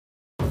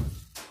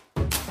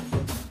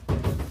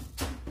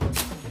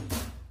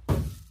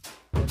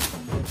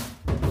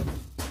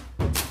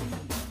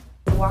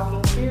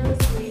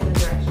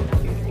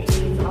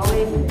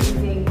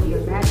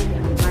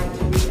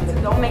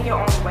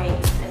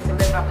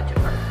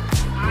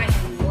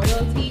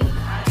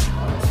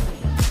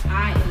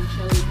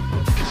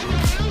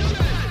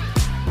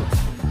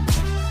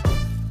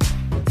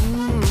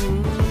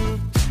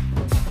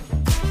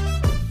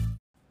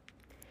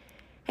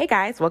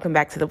guys, welcome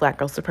back to the Black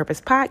Girls with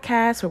Purpose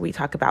podcast, where we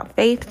talk about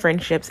faith,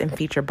 friendships, and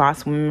feature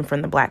boss women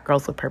from the Black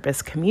Girls with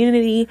Purpose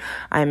community.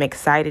 I'm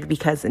excited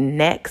because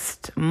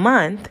next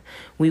month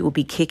we will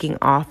be kicking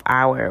off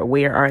our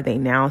Where Are They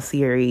Now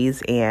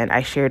series, and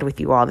I shared with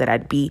you all that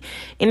I'd be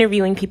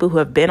interviewing people who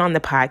have been on the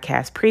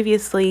podcast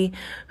previously,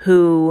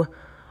 who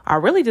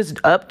are really just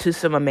up to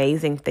some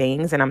amazing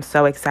things, and I'm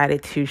so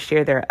excited to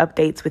share their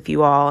updates with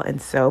you all, and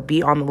so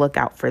be on the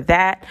lookout for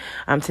that.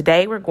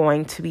 Today we're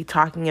going to be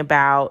talking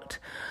about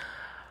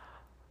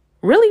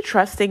really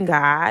trusting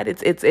God.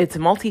 It's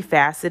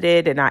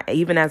multifaceted, and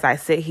even as I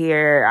sit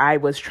here, I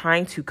was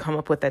trying to come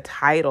up with a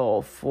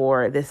title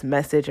for this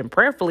message, and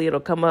prayerfully it'll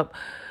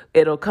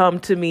come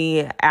to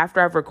me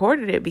after I've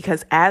recorded it,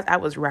 because as I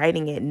was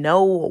writing it,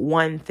 no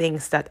one thing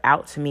stuck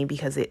out to me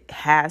because it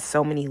has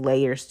so many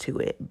layers to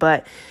it.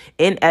 But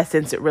in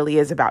essence, it really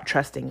is about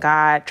trusting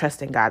God,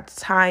 trusting God's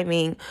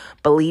timing,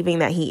 believing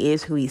that He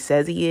is who He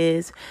says He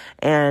is.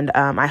 And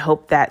I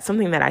hope that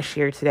something that I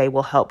share today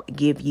will help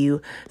give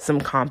you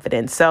some confidence.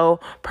 So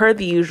per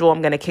the usual,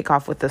 I'm going to kick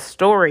off with a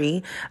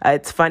story.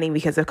 It's funny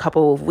because a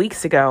couple of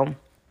weeks ago,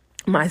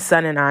 my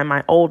son and I,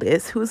 my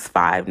oldest, who's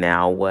 5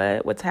 now,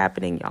 what's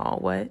happening, y'all?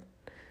 What?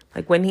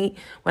 Like when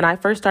I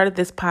first started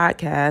this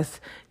podcast,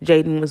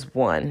 Jaden was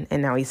 1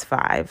 and now he's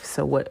 5.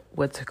 So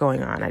what's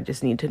going on? I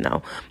just need to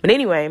know. But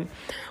anyway,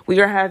 we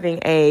were having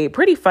a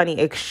pretty funny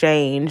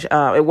exchange.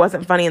 It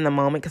wasn't funny in the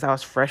moment because I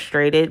was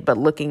frustrated, but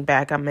looking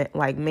back, I'm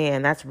like,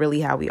 man, that's really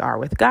how we are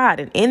with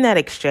God. And in that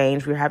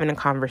exchange, we were having a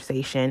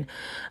conversation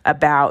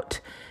about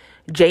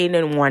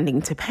Jaden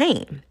wanting to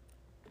paint.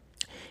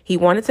 He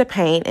wanted to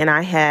paint, and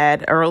I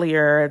had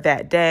earlier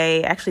that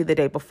day, actually the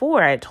day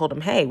before, I had told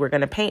him, hey, we're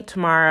going to paint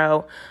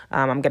tomorrow.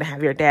 I'm going to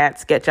have your dad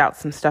sketch out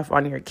some stuff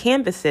on your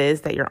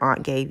canvases that your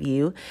aunt gave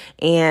you.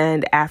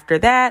 And after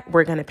that,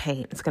 we're going to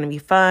paint. It's going to be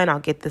fun. I'll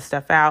get this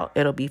stuff out.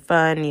 It'll be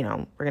fun.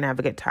 We're going to have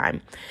a good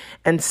time.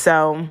 And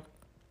so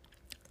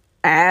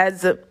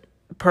as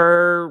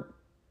per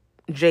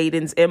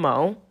Jaden's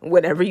MO,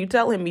 whenever you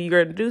tell him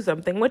you're going to do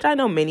something, which I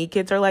know many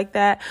kids are like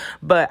that,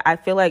 but I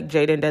feel like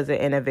Jaden does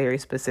it in a very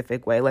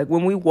specific way. Like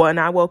when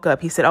I woke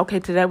up, he said, okay,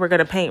 today we're going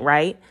to paint,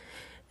 right?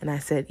 And I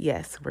said,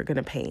 yes, we're going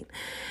to paint.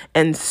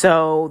 And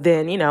so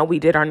then, we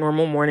did our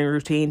normal morning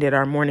routine, did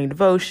our morning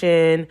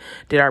devotion,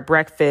 did our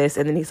breakfast.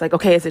 And then he's like,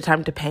 okay, is it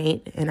time to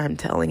paint? And I'm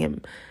telling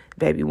him,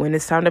 baby, when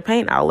it's time to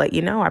paint, I'll let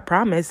you know. I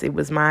promise it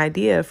was my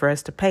idea for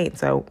us to paint.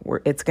 So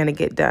it's going to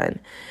get done.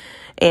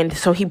 And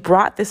so he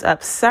brought this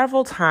up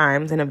several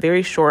times in a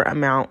very short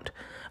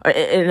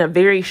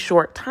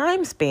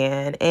time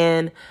span.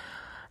 And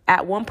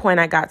at one point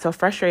I got so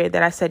frustrated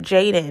that I said,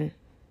 Jaden,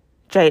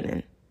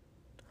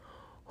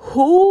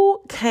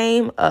 who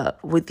came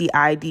up with the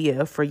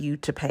idea for you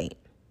to paint?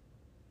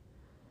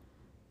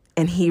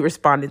 And he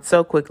responded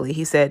so quickly.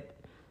 He said,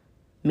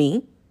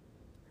 me.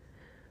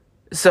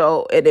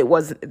 So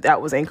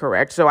that was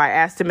incorrect. So I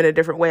asked him in a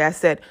different way. I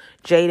said,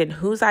 Jaden,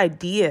 whose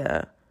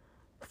idea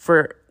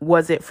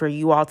was it for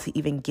you all to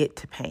even get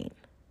to paint?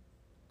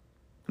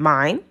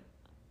 Mine?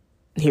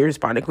 He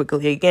responded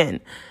quickly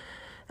again.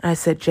 I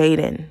said,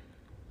 Jaden,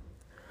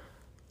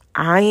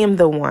 I am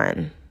the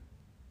one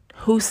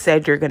who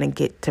said you're going to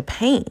get to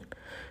paint.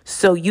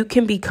 So you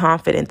can be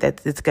confident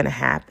that it's going to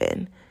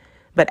happen.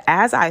 But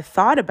as I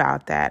thought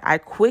about that, I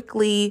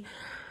quickly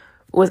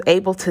was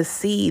able to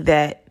see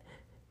that,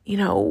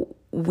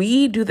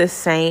 we do the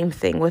same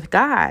thing with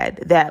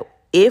God, that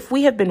if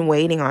we have been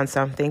waiting on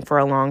something for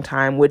a long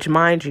time, which,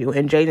 mind you,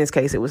 in Jaden's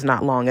case, it was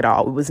not long at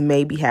all. It was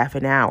maybe half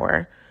an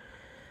hour.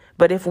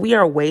 But if we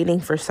are waiting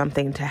for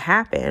something to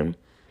happen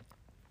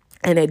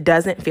and it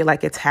doesn't feel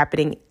like it's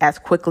happening as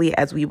quickly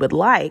as we would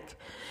like,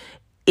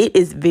 it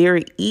is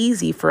very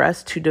easy for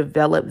us to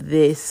develop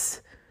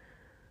this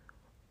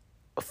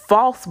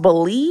false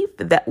belief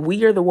that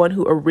we are the one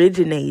who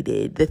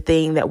originated the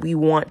thing that we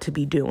want to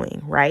be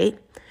doing, right?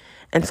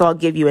 And so I'll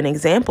give you an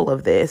example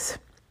of this.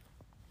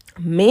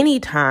 Many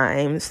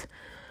times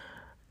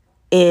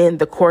in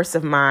the course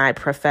of my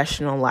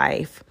professional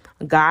life,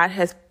 God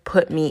has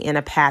put me in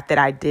a path that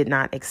I did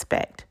not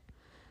expect.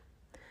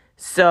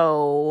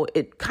 So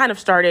it kind of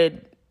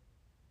started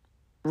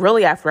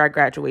really after I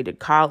graduated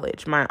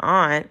college. My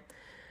aunt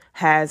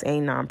has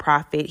a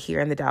nonprofit here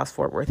in the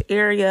Dallas-Fort Worth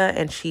area,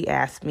 and she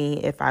asked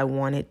me if I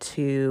wanted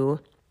to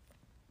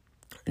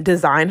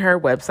design her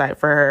website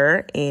for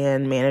her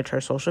and manage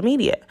her social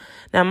media.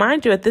 Now,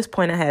 mind you, at this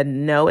point, I had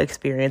no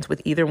experience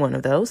with either one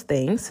of those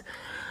things,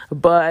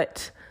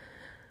 but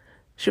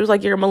she was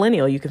like, you're a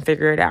millennial, you can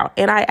figure it out.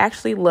 And I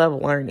actually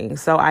love learning.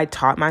 So I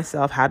taught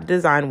myself how to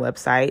design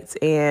websites.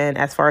 And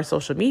as far as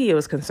social media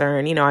was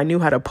concerned, I knew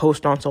how to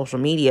post on social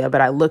media,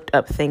 but I looked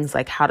up things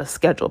like how to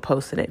schedule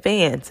posts in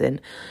advance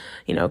and,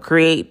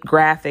 create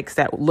graphics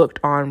that looked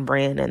on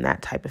brand and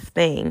that type of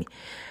thing.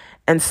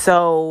 And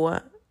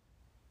so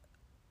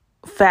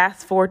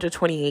fast forward to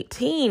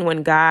 2018,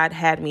 when God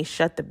had me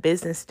shut the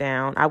business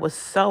down, I was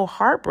so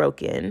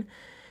heartbroken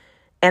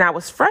and I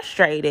was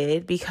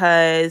frustrated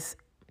because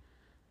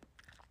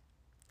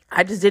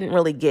I just didn't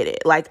really get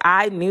it. Like,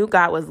 I knew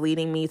God was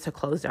leading me to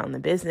close down the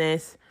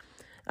business.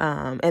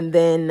 And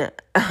then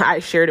I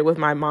shared it with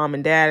my mom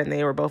and dad, and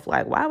they were both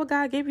like, why would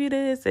God give you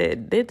this?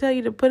 It did tell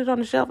you to put it on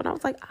the shelf. And I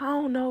was like, I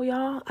don't know,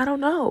 y'all. I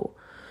don't know.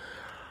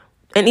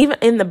 And even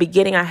in the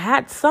beginning, I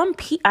had some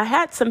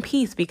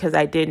peace because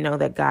I did know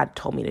that God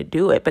told me to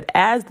do it. But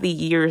as the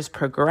years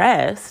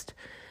progressed,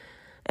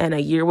 and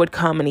a year would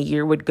come and a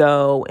year would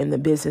go and the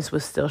business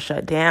was still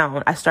shut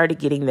down, I started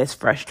getting this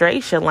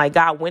frustration. Like,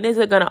 God, when is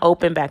it going to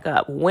open back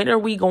up? When are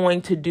we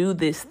going to do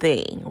this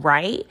thing?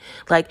 Right?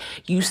 Like,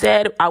 you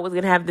said I was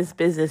going to have this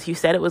business. You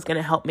said it was going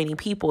to help many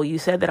people. You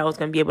said that I was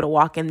going to be able to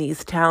walk in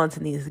these talents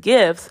and these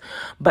gifts,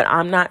 but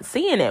I'm not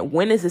seeing it.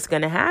 When is this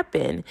going to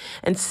happen?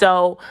 And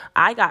so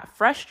I got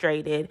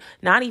frustrated,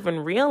 not even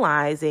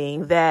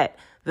realizing that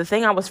the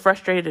thing I was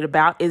frustrated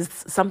about is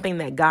something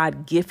that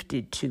God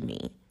gifted to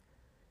me.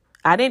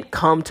 I didn't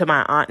come to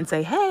my aunt and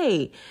say,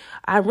 hey,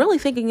 I'm really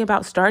thinking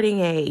about starting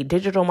a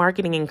digital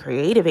marketing and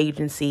creative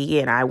agency,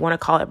 and I want to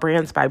call it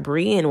Brands by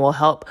Bree, and we'll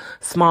help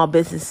small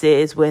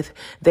businesses with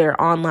their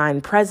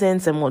online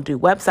presence, and we'll do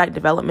website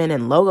development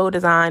and logo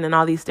design and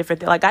all these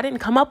different things. Like, I didn't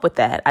come up with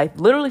that. I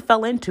literally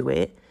fell into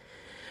it.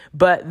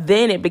 But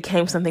then it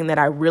became something that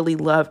I really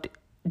loved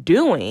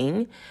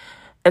doing.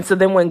 And so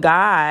then when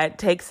God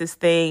takes this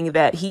thing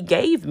that he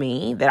gave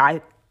me that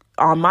I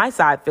on my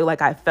side feel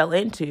like I fell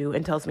into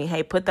and tells me,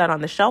 hey, put that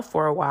on the shelf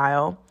for a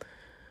while.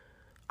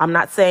 I'm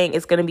not saying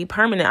it's going to be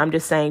permanent. I'm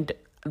just saying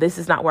this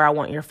is not where I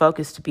want your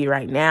focus to be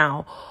right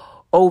now.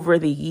 Over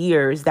the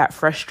years, that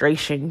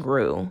frustration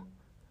grew.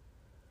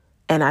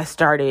 And I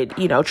started,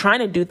 trying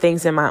to do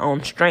things in my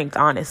own strength,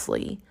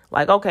 honestly.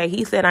 Like, okay,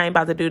 he said I ain't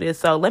about to do this,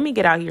 so let me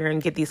get out here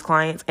and get these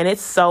clients. And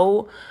it's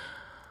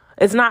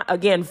not,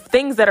 again,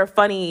 things that are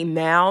funny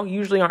now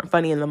usually aren't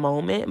funny in the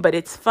moment, but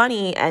it's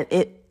funny and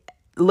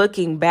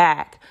looking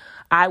back.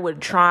 I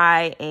would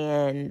try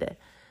and,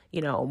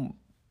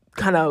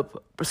 kind of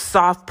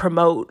soft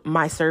promote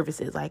my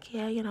services. Like,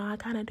 yeah, I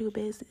kind of do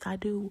business. I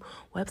do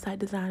website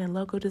design and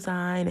logo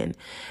design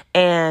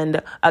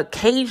and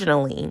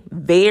occasionally,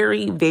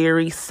 very,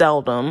 very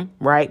seldom,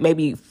 right?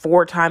 Maybe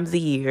 4 times a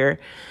year,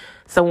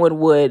 someone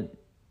would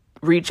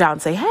reach out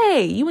and say,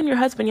 hey, you and your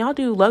husband, y'all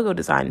do logo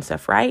design and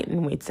stuff, right?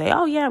 And we'd say,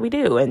 oh yeah, we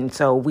do. And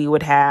so we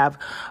would have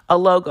a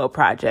logo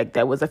project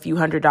that was a few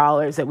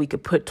 $100s that we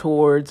could put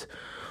towards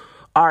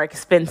our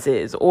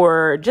expenses,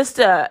 or just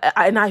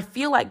and I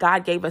feel like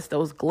God gave us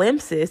those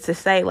glimpses to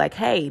say, like,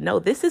 hey, no,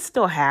 this is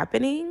still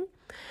happening.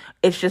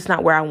 It's just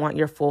not where I want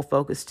your full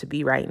focus to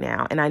be right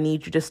now. And I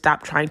need you to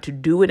stop trying to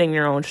do it in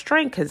your own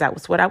strength, because that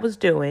was what I was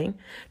doing,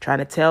 trying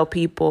to tell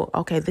people,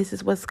 okay, this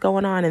is what's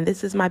going on and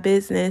this is my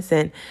business.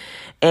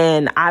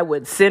 And I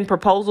would send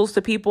proposals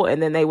to people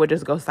and then they would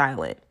just go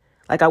silent.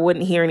 Like, I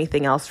wouldn't hear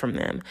anything else from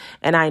them.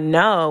 And I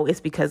know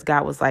it's because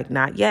God was like,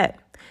 not yet.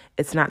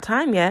 It's not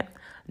time yet.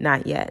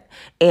 Not yet.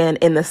 And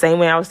in the same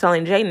way I was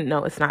telling Jaden,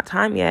 no, it's not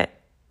time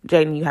yet.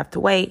 Jaden, you have to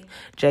wait.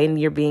 Jaden,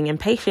 you're being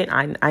impatient.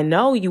 I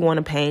know you want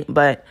to paint,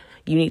 but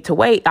you need to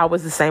wait. I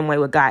was the same way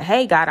with God.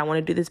 Hey, God, I want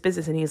to do this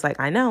business. And he's like,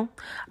 I know.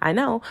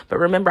 But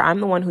remember,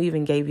 I'm the one who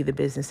even gave you the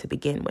business to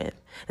begin with.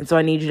 And so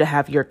I need you to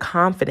have your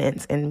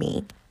confidence in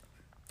me.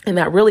 And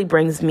that really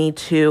brings me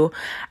to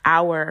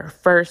our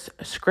first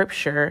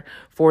scripture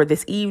for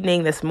this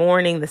evening, this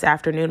morning, this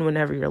afternoon,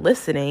 whenever you're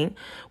listening,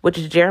 which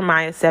is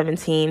Jeremiah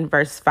 17,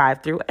 verse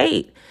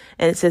 5-8.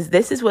 And it says,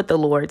 this is what the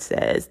Lord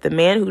says, the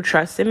man who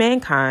trusts in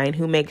mankind,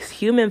 who makes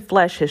human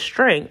flesh his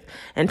strength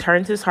and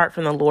turns his heart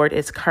from the Lord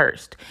is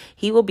cursed.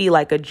 He will be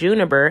like a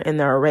juniper in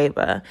the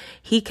Arabah.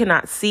 He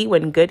cannot see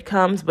when good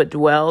comes, but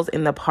dwells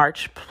in the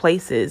parched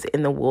places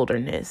in the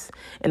wilderness,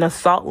 in a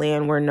salt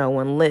land where no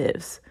one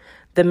lives.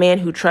 The man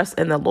who trusts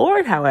in the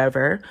Lord,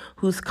 however,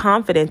 whose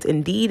confidence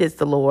indeed is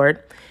the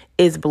Lord,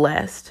 is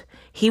blessed.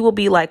 He will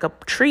be like a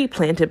tree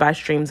planted by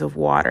streams of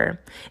water.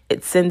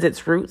 It sends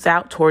its roots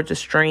out towards a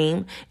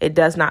stream. It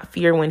does not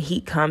fear when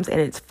heat comes, and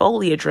its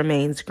foliage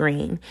remains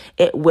green.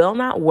 It will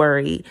not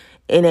worry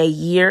in a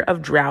year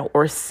of drought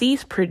or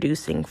cease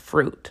producing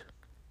fruit.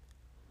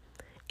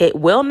 It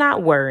will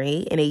not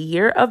worry in a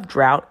year of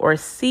drought or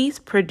cease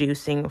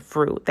producing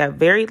fruit. That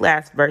very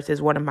last verse is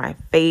one of my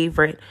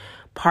favorite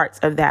parts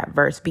of that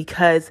verse,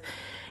 because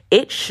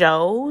it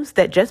shows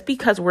that just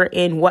because we're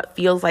in what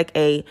feels like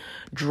a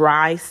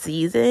dry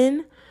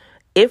season,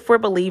 if we're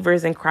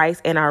believers in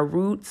Christ and our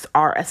roots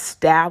are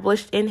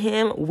established in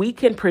him, we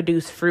can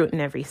produce fruit in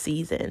every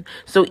season.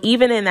 So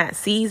even in that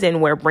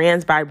season where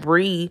Brands by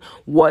Bree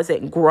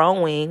wasn't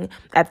growing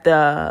at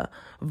the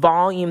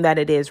volume that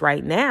it is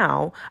right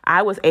now,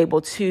 I was able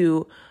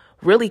to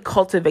really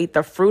cultivate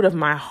the fruit of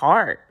my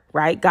heart.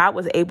 Right? God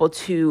was able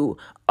to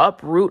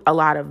uproot a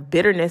lot of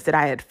bitterness that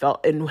I had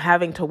felt and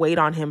having to wait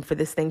on him for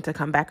this thing to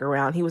come back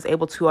around. He was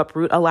able to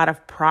uproot a lot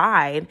of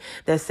pride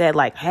that said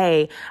like,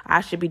 hey,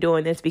 I should be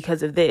doing this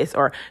because of this,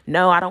 or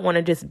no, I don't want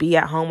to just be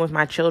at home with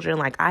my children.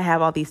 Like, I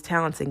have all these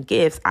talents and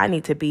gifts. I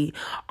need to be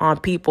on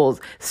people's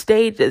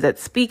stages at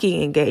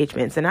speaking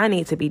engagements, and I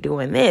need to be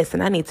doing this,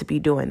 and I need to be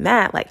doing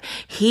that. Like,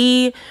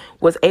 he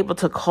was able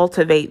to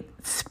cultivate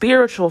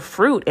spiritual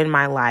fruit in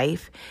my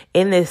life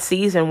in this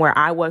season where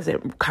I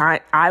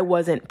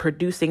wasn't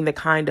producing the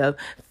kind of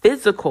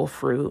physical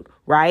fruit,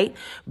 right?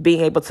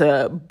 Being able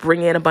to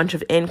bring in a bunch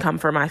of income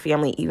for my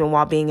family, even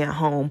while being at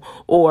home,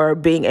 or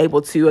being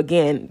able to,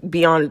 again,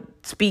 be on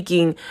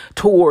speaking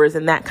tours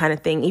and that kind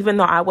of thing. Even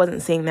though I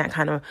wasn't seeing that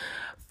kind of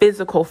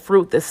physical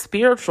fruit, the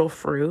spiritual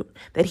fruit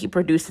that he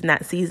produced in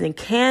that season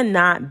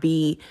cannot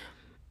be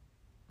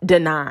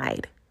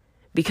denied,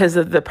 because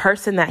of the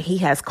person that he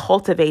has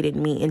cultivated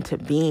me into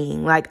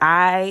being. Like,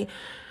 I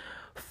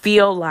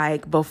feel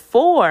like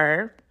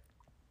before,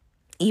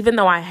 even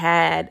though I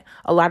had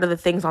a lot of the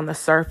things on the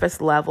surface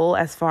level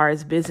as far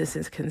as business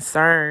is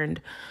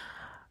concerned,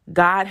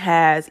 God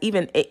has,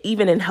 even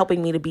in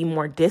helping me to be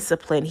more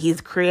disciplined,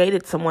 he's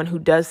created someone who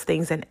does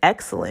things in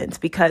excellence.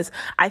 Because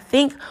I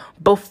think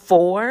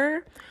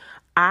before,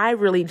 I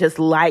really just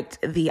liked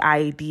the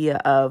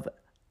idea of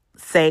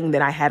saying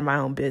that I had my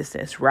own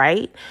business,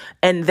 right?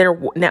 And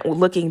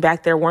looking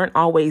back, there weren't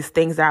always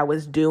things that I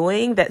was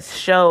doing that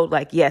showed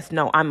like, yes,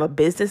 no, I'm a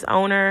business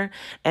owner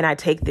and I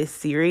take this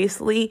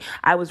seriously.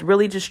 I was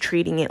really just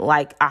treating it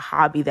like a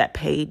hobby that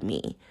paid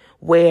me,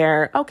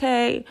 where,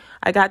 okay,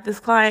 I got this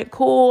client,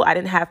 cool. I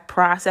didn't have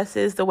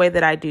processes the way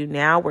that I do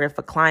now, where if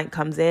a client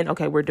comes in,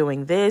 okay, we're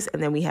doing this,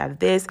 and then we have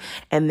this,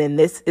 and then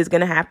this is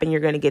going to happen.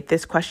 You're going to get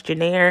this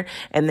questionnaire,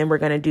 and then we're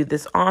going to do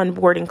this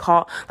onboarding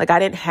call. Like, I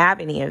didn't have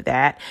any of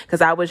that,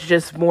 because I was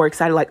just more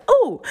excited, like,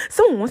 oh,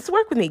 someone wants to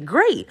work with me.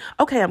 Great.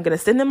 Okay, I'm going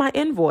to send them my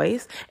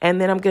invoice, and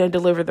then I'm going to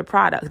deliver the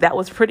product. That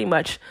was pretty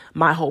much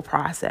my whole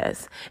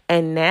process.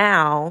 And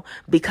now,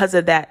 because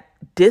of that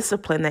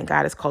discipline that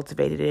God has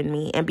cultivated in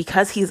me, and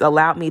because he's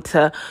allowed me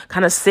to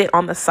kind of sit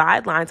on the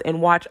sidelines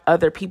and watch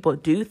other people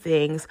do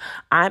things,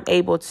 I'm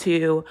able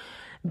to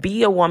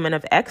be a woman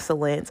of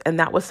excellence. And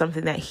that was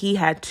something that he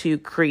had to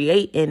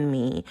create in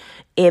me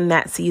in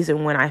that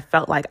season when I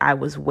felt like I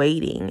was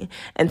waiting.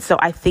 And so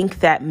I think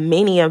that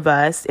many of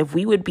us, if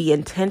we would be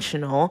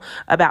intentional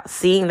about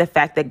seeing the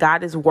fact that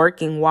God is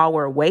working while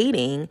we're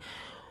waiting,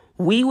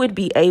 we would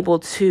be able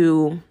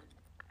to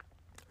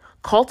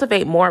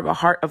cultivate more of a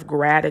heart of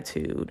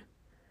gratitude.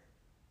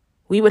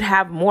 We would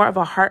have more of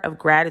a heart of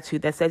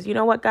gratitude that says, you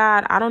know what,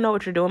 God, I don't know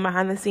what you're doing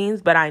behind the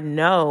scenes, but I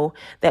know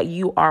that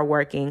you are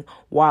working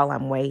while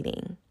I'm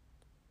waiting.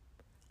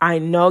 I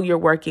know you're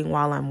working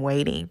while I'm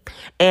waiting.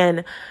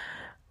 And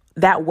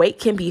that wait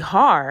can be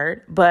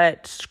hard,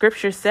 but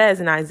scripture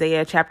says in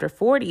Isaiah chapter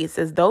 40, it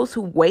says, those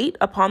who wait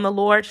upon the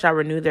Lord shall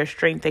renew their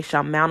strength. They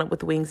shall mount up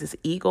with wings as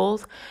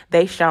eagles.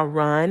 They shall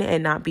run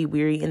and not be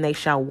weary, and they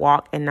shall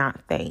walk and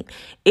not faint.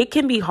 It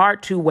can be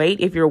hard to wait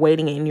if you're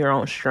waiting in your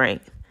own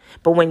strength.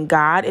 But when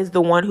God is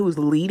the one who's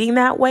leading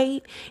that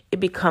wait, it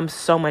becomes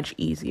so much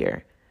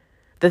easier.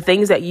 The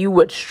things that you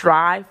would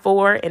strive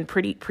for in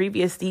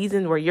previous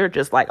seasons where you're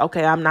just like,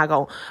 okay, I'm not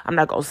going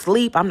to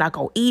sleep. I'm not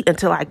going to eat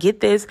until I get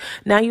this.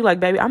 Now you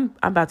like, baby, I'm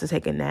about to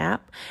take a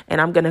nap,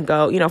 and I'm going to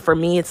go, for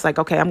me, it's like,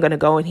 okay, I'm going to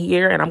go in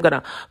here and I'm going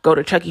to go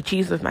to Chuck E.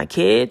 Cheese with my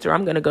kids, or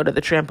I'm going to go to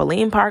the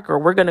trampoline park, or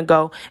we're going to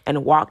go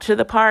and walk to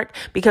the park,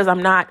 because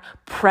I'm not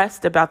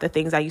pressed about the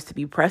things I used to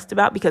be pressed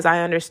about, because I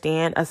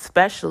understand,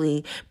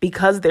 especially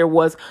because there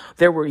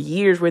were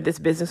years where this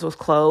business was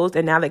closed,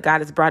 and now that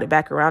God has brought it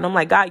back around, I'm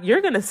like, God, you're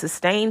going to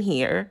sustain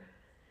here.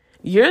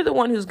 You're the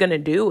one who's going to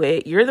do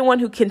it. You're the one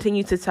who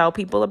continues to tell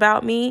people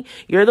about me.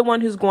 You're the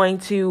one who's going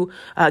to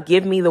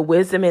give me the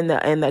wisdom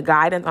and the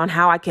guidance on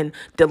how I can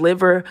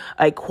deliver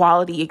a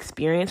quality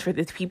experience for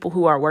the people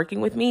who are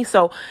working with me.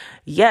 So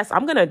yes,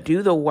 I'm going to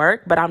do the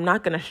work, but I'm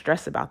not going to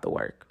stress about the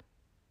work.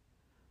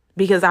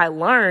 Because I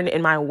learned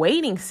in my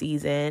waiting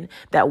season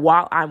that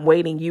while I'm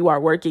waiting, you are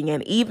working.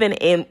 And even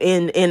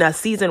in a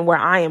season where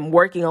I am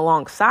working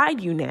alongside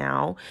you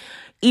now,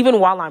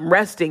 even while I'm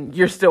resting,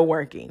 you're still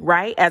working,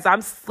 right? As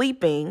I'm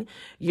sleeping,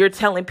 you're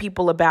telling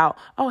people about,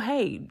 oh,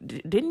 hey,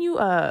 didn't you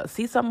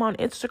see something on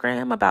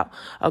Instagram about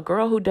a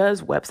girl who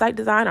does website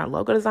design or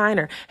logo design?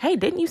 Or, hey,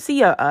 didn't you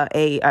see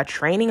a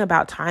training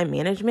about time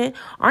management?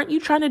 Aren't you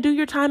trying to do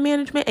your time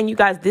management? And you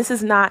guys,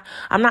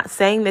 I'm not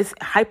saying this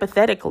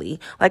hypothetically.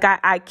 Like,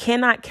 I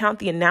cannot count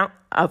the amount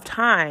of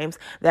times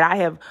that I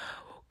have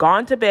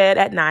gone to bed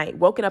at night,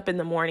 woken up in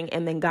the morning,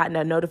 and then gotten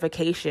a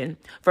notification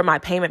from my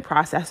payment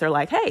processor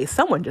like, hey,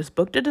 someone just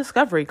booked a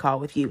discovery call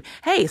with you.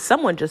 Hey,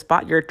 someone just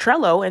bought your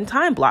Trello and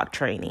time block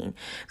training.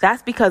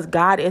 That's because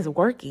God is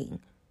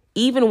working,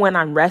 even when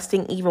I'm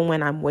resting, even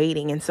when I'm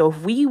waiting. And so if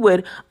we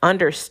would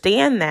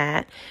understand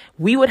that,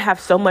 we would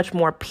have so much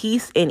more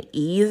peace and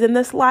ease in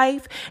this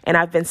life. And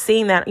I've been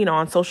seeing that,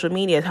 on social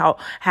media,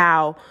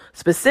 how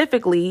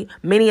specifically,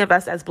 many of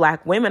us as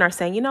Black women are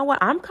saying, you know what,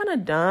 I'm kind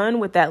of done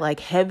with that like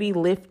heavy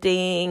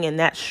lifting and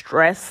that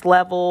stress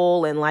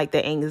level and like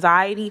the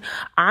anxiety.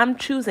 I'm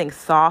choosing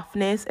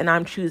softness and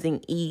I'm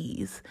choosing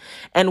ease.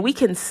 And we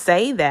can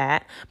say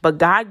that, but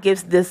God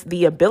gives this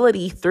the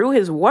ability through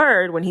his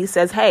word when he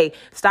says, hey,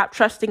 stop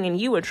trusting in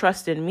you and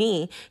trust in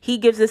me. He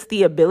gives us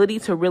the ability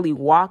to really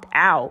walk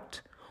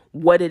out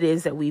what it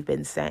is that we've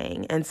been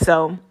saying. And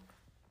so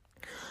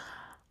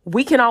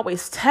we can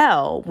always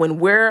tell when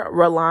we're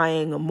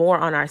relying more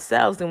on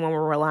ourselves than when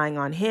we're relying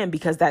on him,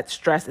 because that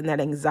stress and that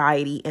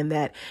anxiety and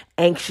that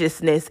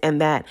anxiousness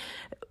and that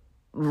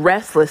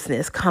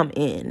restlessness come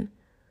in.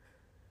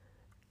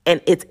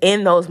 And it's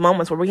in those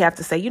moments where we have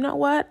to say, you know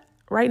what?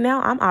 Right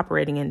now, I'm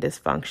operating in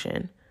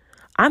dysfunction.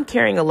 I'm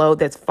carrying a load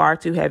that's far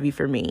too heavy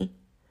for me.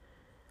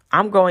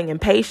 I'm growing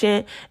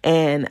impatient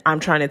and I'm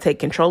trying to take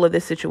control of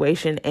this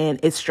situation and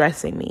it's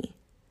stressing me.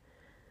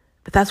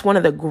 But that's one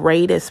of the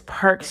greatest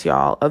perks,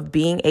 y'all, of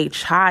being a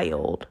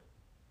child.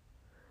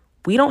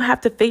 We don't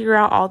have to figure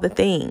out all the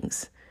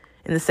things.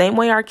 In the same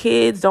way our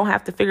kids don't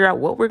have to figure out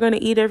what we're going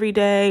to eat every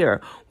day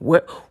or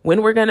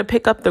when we're going to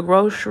pick up the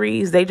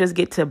groceries, they just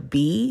get to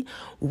be.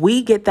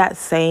 We get that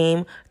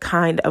same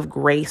kind of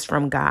grace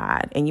from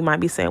God. And you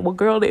might be saying, well,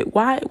 girl,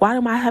 why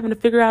am I having to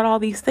figure out all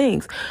these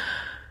things?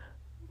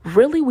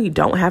 Really, we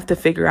don't have to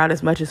figure out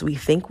as much as we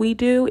think we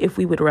do if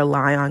we would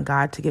rely on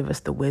God to give us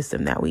the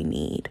wisdom that we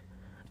need.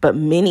 But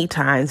many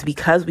times,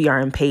 because we are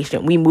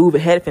impatient, we move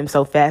ahead of him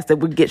so fast that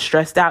we get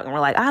stressed out and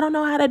we're like, I don't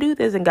know how to do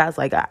this. And God's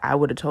like, I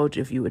would have told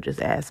you if you would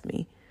just ask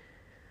me.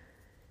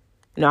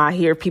 You know, I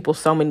hear people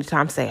so many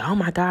times say, oh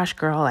my gosh,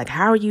 girl, like,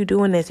 how are you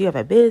doing this? You have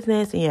a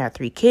business and you have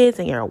 3 kids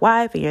and you're a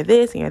wife and you're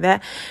this and you're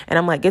that. And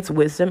I'm like, it's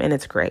wisdom and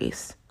it's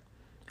grace.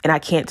 And I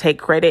can't take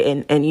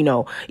credit. And you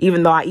know,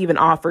 even though I even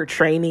offer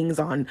trainings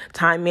on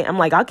time, I'm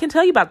like, I can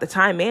tell you about the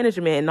time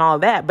management and all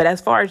that. But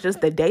as far as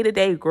just the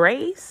day-to-day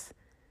grace,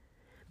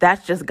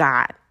 that's just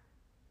God,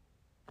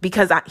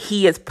 because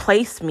he has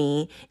placed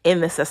me in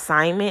this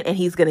assignment and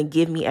he's going to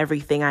give me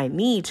everything I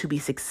need to be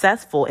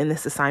successful in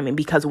this assignment,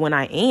 because when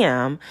I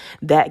am,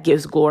 that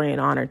gives glory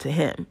and honor to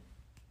him.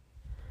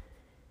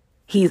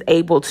 He's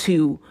able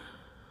to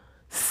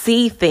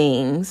see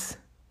things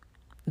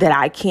that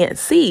I can't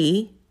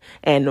see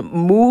and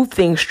move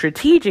things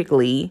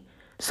strategically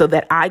so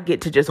that I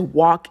get to just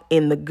walk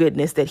in the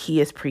goodness that he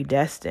has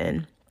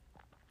predestined.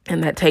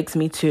 And that takes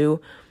me to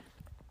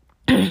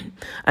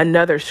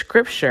another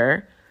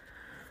scripture,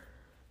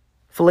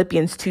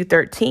 Philippians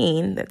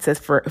 2:13, that says,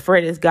 for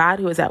it is God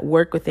who is at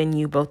work within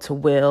you both to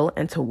will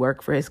and to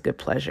work for his good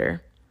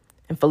pleasure.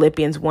 And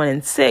Philippians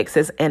 1:6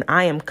 says, and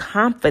I am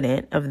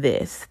confident of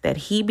this, that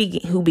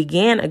who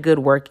began a good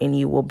work in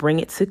you will bring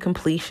it to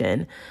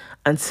completion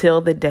until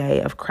the day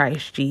of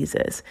Christ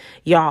Jesus.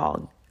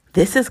 Y'all,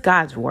 this is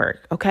God's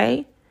work,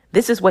 okay?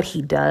 This is what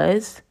he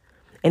does.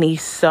 And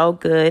he's so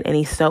good and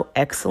he's so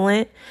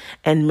excellent.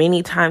 And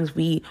many times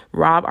we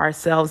rob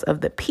ourselves of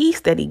the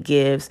peace that he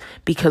gives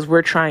because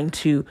we're trying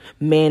to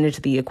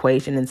manage the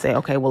equation and say,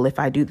 okay, well, if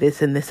I do this,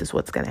 then this is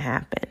what's going to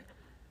happen.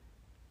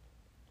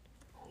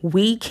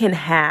 We can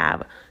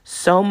have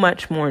so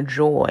much more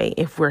joy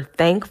if we're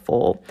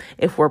thankful,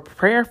 if we're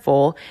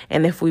prayerful,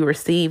 and if we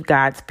receive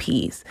God's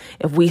peace.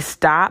 If we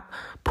stop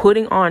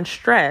putting on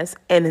stress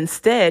and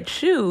instead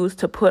choose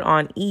to put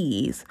on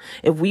ease.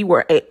 If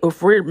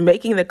we're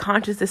making the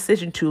conscious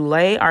decision to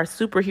lay our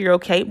superhero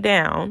cape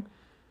down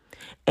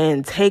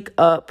and take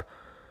up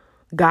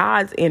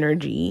God's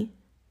energy,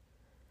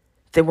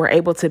 then we're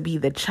able to be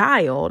the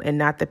child and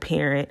not the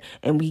parent,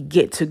 and we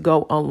get to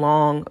go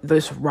along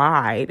this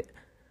ride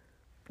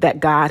that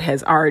God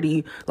has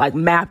already like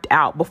mapped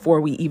out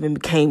before we even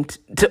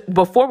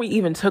before we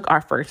even took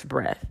our first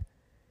breath.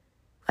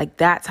 Like,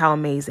 that's how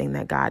amazing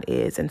that God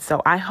is. And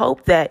so I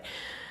hope that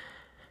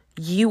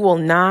you will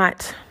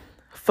not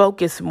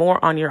focus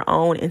more on your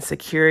own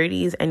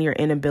insecurities and your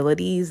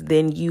inabilities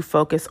than you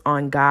focus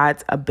on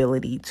God's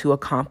ability to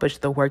accomplish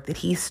the work that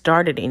he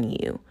started in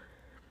you.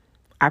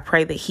 I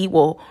pray that he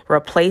will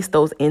replace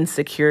those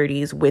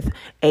insecurities with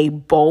a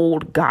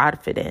bold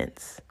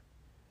Godfidence,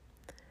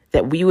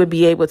 that we would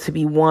be able to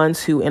be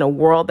ones who, in a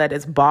world that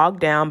is bogged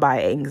down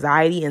by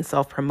anxiety and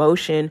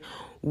self-promotion,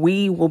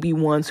 we will be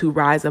ones who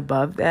rise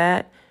above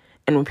that.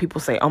 And when people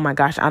say, oh my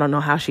gosh, I don't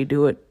know how she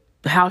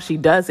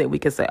does it, we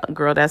can say, oh,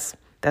 girl, that's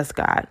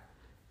God.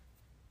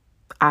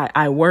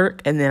 I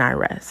work and then I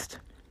rest.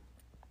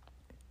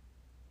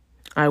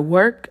 I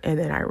work and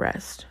then I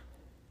rest.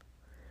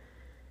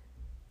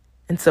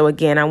 And so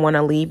again, I want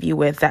to leave you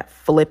with that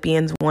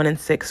Philippians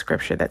 1:6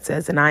 scripture that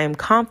says, and I am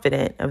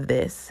confident of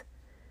this,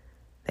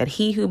 that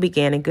he who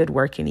began a good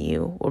work in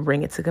you will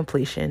bring it to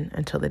completion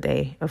until the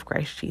day of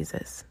Christ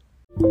Jesus.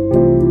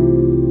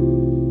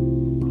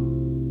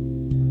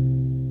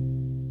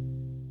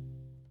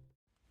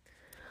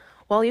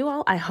 Well, you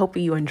all, I hope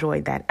you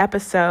enjoyed that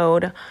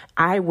episode.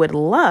 I would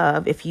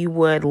love if you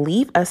would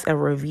leave us a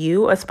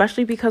review,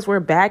 especially because we're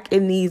back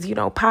in these,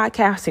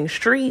 podcasting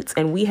streets,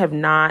 and we have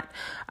not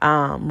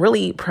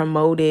really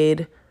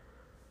promoted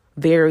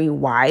very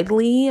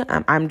widely.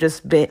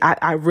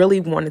 I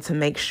really wanted to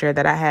make sure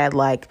that I had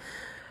like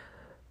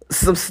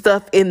some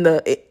stuff in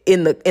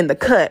the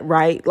cut,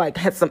 right? Like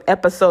had some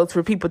episodes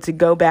for people to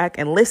go back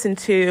and listen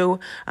to,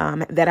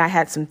 that I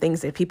had some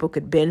things that people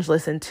could binge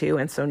listen to.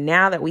 And so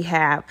now that we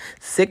have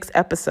 6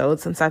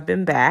 episodes since I've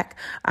been back,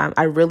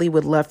 I really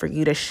would love for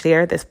you to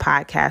share this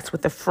podcast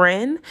with a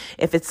friend.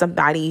 If it's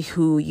somebody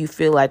who you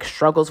feel like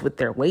struggles with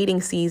their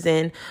waiting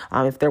season,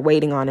 if they're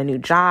waiting on a new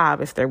job,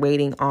 if they're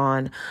waiting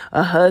on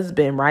a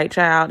husband, right,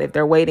 child? If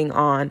they're waiting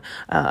on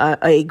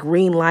a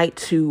green light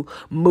to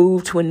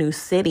move to a new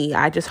city,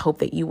 I just hope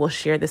that you will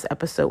share this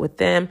episode with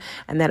them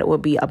and that it will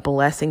be a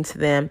blessing to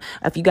them.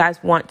 If you guys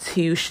want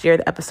to share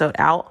the episode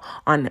out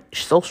on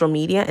social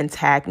media and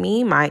tag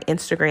me, my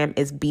Instagram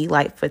is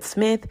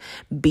blightfootsmith,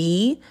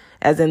 B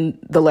as in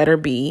the letter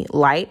B,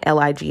 light,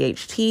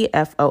 LIGHT,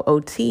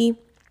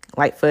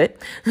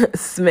 Lightfoot,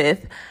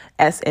 Smith,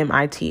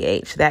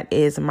 SMITH. That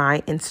is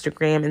my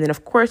Instagram. And then,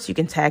 of course, you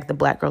can tag the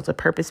Black Girls with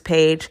Purpose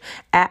page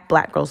at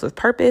Black Girls with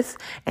Purpose,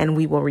 and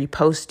we will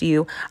repost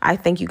you. I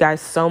thank you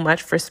guys so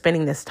much for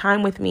spending this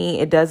time with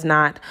me. It does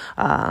not,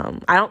 I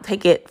don't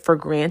take it for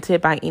granted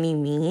by any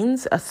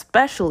means,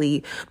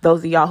 especially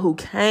those of y'all who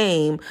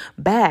came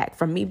back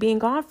from me being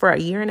gone for a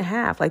year and a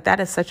half. Like, that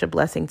is such a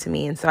blessing to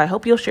me. And so I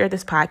hope you'll share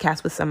this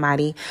podcast with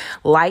somebody,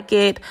 like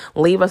it,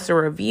 leave us a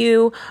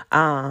review,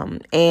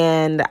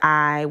 and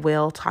I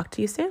will talk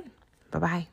to you soon. Bye-bye.